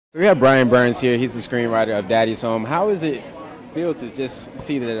So we have Brian Burns here. He's the screenwriter of Daddy's Home. How does it feel to just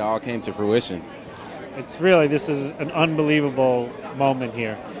see that it all came to fruition? This is an unbelievable moment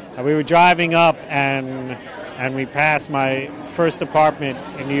here. We were driving up and we passed my first apartment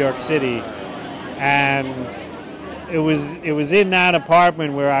in New York City, and it was in that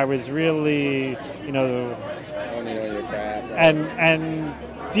apartment where I was really, and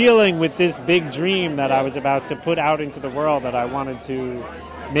dealing with this big dream that I was about to put out into the world, that I wanted to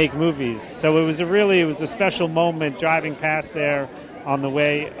make movies. So it was a special moment driving past there on the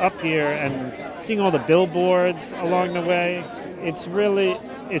way up here and seeing all the billboards along the way. It's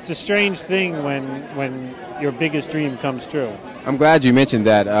a strange thing when your biggest dream comes true. I'm glad you mentioned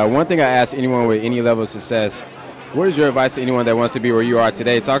that. One thing I ask anyone with any level of success, what is your advice to anyone that wants to be where you are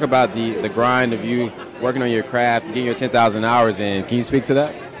today? Talk about the grind of you working on your craft, getting your 10,000 hours in. Can you speak to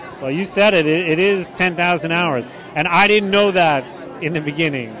that? Well, you said it. It is 10,000 hours. And I didn't know that in the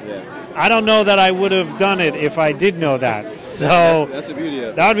beginning. Yeah. I don't know that I would have done it if I did know that. So that's the beauty of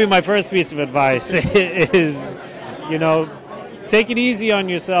it. That would be my first piece of advice is, take it easy on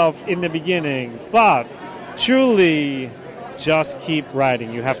yourself in the beginning, but truly just keep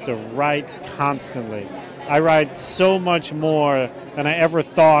writing. You have to write constantly. I write so much more than I ever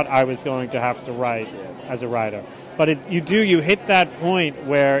thought I was going to have to write as a writer. But you hit that point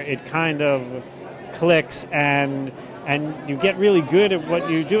where it kind of clicks and you get really good at what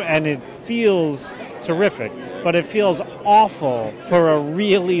you do, and it feels terrific, but it feels awful for a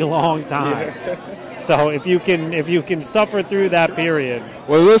really long time. Yeah. So if you can suffer through that period.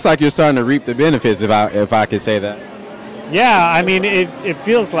 Well, it looks like you're starting to reap the benefits, if I could say that. Yeah, I mean, it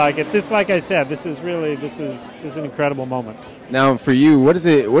feels like it. Like I said, this is an incredible moment. Now, for you, what is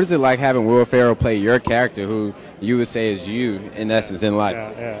it like having Will Ferrell play your character, who you would say is you in essence in life?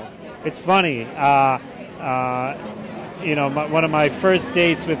 Yeah. It's funny. One of my first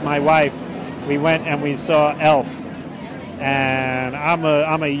dates with my wife, we went and we saw Elf, and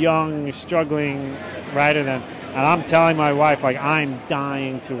I'm a young, struggling writer then, and I'm telling my wife, I'm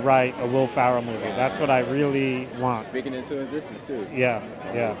dying to write a Will Ferrell movie. That's what I really want. Speaking into existence too.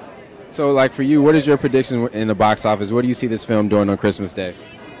 Yeah. So, for you, what is your prediction in the box office? What do you see this film doing on Christmas Day?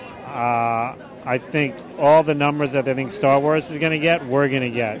 I think all the numbers that I think Star Wars is going to get, we're going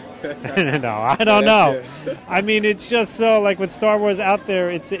to get. No, I don't know. I mean, it's just so, with Star Wars out there,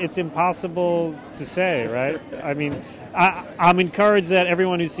 it's impossible to say, right? I mean, I'm encouraged that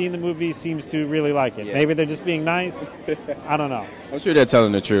everyone who's seen the movie seems to really like it. Yeah. Maybe they're just being nice. I don't know. I'm sure they're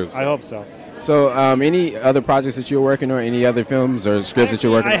telling the truth. So. I hope so. So, any other projects that you're working on? Any other films or scripts that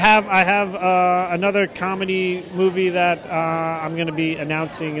you're working on? I have another comedy movie that I'm going to be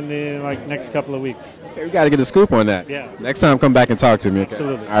announcing in the next couple of weeks. Okay, we got to get a scoop on that. Yeah. Next time, come back and talk to me. Okay?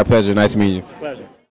 Absolutely. Our pleasure. Nice meeting you. Pleasure.